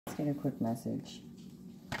get a quick message.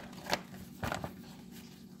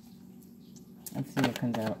 Let's see what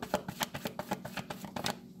comes out.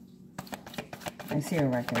 I see a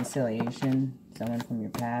reconciliation. Someone from your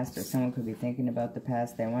past, or someone could be thinking about the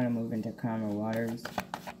past. They want to move into calmer waters,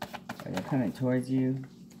 or they're coming towards you.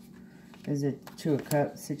 There's a Two of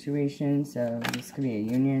Cups situation, so this could be a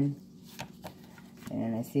union.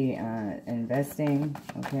 And I see investing,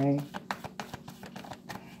 okay?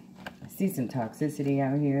 I see some toxicity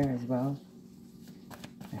out here as well.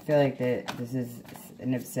 I feel like that this is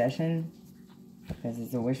an obsession, because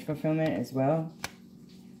it's a wish fulfillment as well,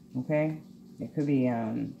 okay? It could be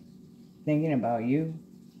thinking about you,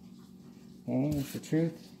 okay? It's the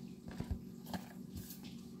truth,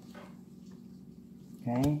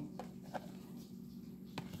 okay?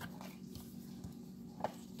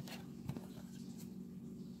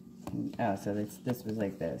 Oh, so this was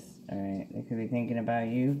like this. Alright, they could be thinking about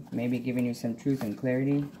you, maybe giving you some truth and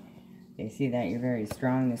clarity. They see that you're very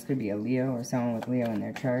strong. This could be a Leo or someone with Leo in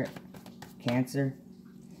their chart. Cancer.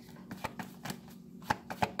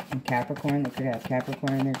 And Capricorn, they could have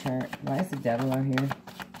Capricorn in their chart. Why is the Devil out here?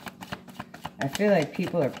 I feel like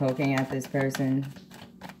people are poking at this person,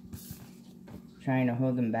 trying to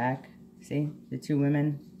hold them back. See? The two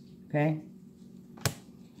women. Okay?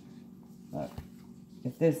 Look.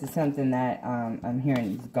 If this is something that I'm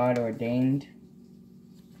hearing is God ordained,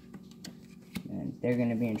 then they're going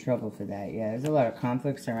to be in trouble for that. Yeah, there's a lot of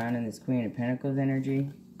conflict surrounding this Queen of Pentacles energy.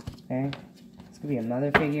 Okay? This could be a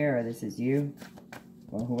mother figure, or this is you,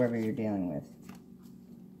 or whoever you're dealing with.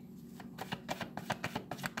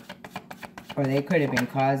 Or they could have been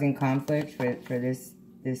causing conflict for this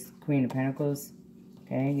Queen of Pentacles.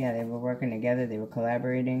 Okay? Yeah, they were working together. They were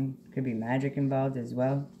collaborating. Could be magic involved as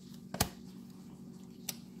well.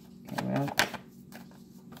 Well,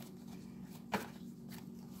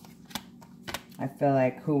 I feel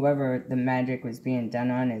like whoever the magic was being done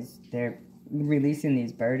on they're releasing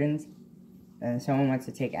these burdens, and someone wants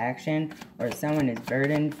to take action, or someone is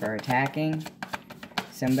burdened for attacking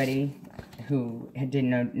somebody who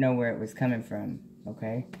didn't know where it was coming from,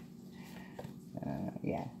 okay?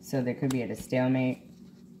 Yeah, so they could be at a stalemate,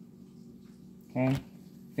 okay?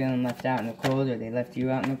 Feeling left out in the cold, or they left you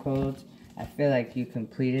out in the cold. I feel like you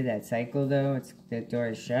completed that cycle, though. The door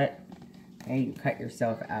is shut. Okay, you cut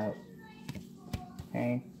yourself out.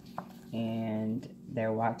 Okay, and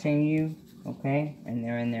they're watching you. Okay, and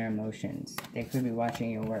they're in their emotions. They could be watching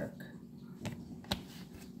your work.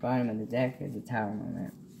 Bottom of the deck is a Tower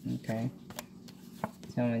moment. Okay,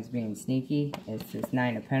 someone's being sneaky. It's this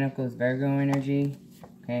Nine of Pentacles, Virgo energy.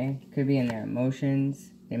 Okay, could be in their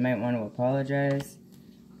emotions. They might want to apologize.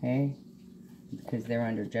 Okay, because they're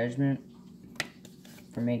under judgment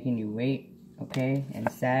for making you wait, okay,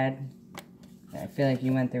 and sad. I feel like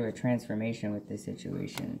you went through a transformation with this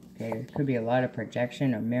situation, okay? There could be a lot of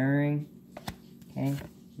projection or mirroring, okay?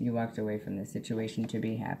 You walked away from this situation to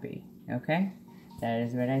be happy, okay? That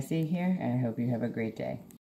is what I see here, and I hope you have a great day.